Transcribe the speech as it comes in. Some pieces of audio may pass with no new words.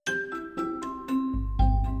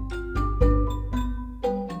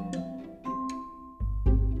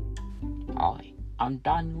I'm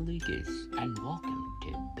Daniel Lucas, and welcome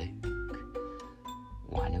to Book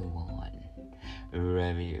 101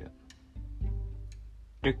 Review.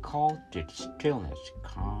 The call to stillness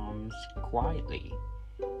comes quietly.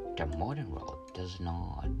 The modern world does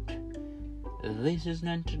not. This is an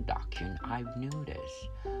introduction I've noticed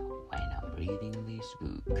when I'm reading this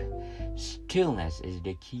book. Stillness is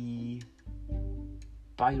the Key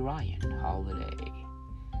by Ryan Holiday.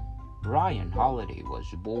 Ryan Holiday was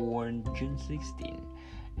born June 16,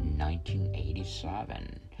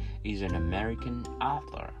 1987. He's an American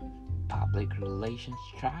author, public relations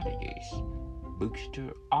strategist,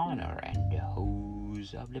 bookstore owner, and the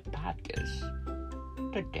host of the podcast,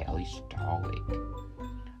 The Daily Stoic.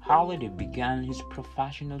 Holiday began his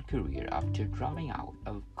professional career after dropping out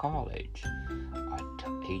of college. At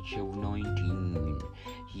the age of 19,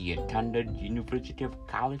 he attended University of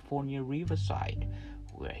California, Riverside,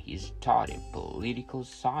 where he studied political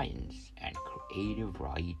science and creative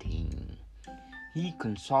writing. He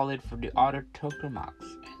consulted for the author Tucker Max,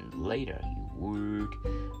 and later he worked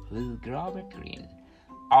with Robert Greene,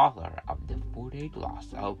 author of The 48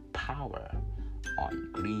 Laws of Power,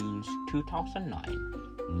 on Greene's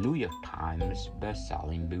 2009 New York Times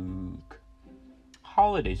best-selling book.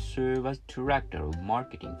 Holiday served as director of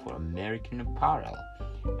marketing for American Apparel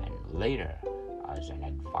and later as an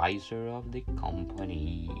advisor of the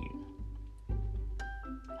company.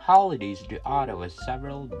 Holiday is the author of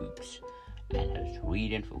several books and has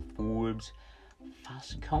written for Forbes,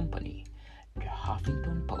 Fast Company, The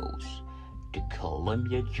Huffington Post, the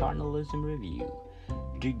Columbia Journalism Review,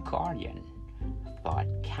 The Guardian, Thought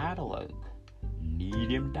Catalog,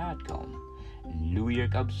 Medium.com, New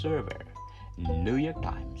York Observer, New York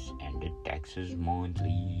Times, and the Texas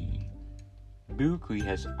Monthly. Books he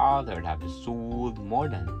has authored have sold more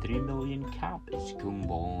than 3 million copies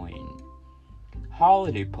combined.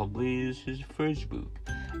 Holiday published his first book,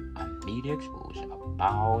 a media expose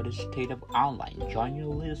about the state of online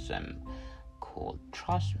journalism, called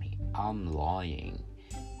Trust Me, I'm Lying,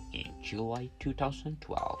 in July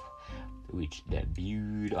 2012, which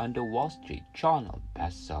debuted on the Wall Street Journal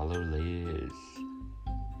bestseller list.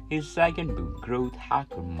 His second book, Growth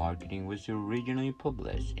Hacker Marketing, was originally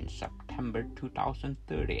published in September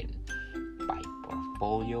 2013 by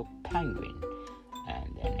Portfolio Penguin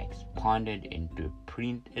and then expanded into a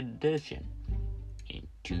print edition in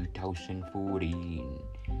 2014.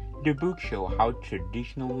 The book shows how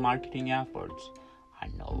traditional marketing efforts are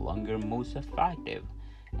no longer most effective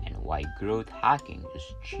and why growth hacking is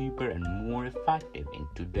cheaper and more effective in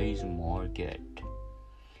today's market.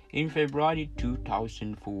 In February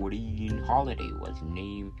 2014, Holiday was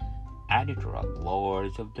named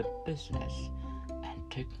editor-at-large of the business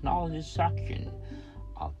and technology section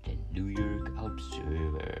of the New York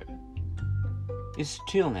Observer.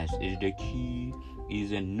 Stillness is the Key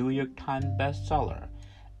is a New York Times bestseller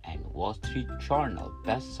and Wall Street Journal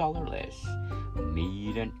bestseller list,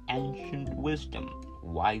 made an ancient wisdom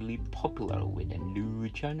widely popular with a new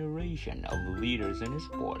generation of leaders in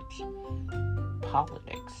sports,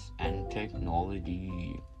 politics, and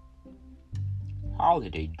technology.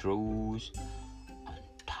 Holiday draws on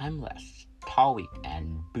timeless Stoic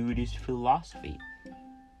and Buddhist philosophy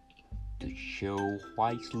to show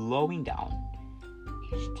why slowing down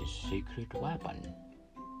is the secret weapon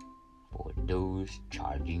for those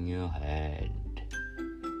charging ahead.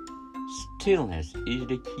 Stillness is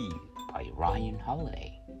the Key by Ryan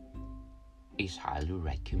Holiday is highly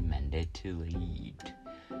recommended to read.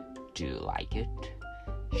 Do you like it?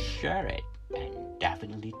 Share it, and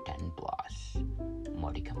definitely 10 plus.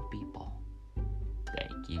 Modicum people.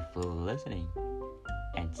 Thank you for listening,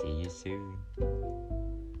 and see you soon.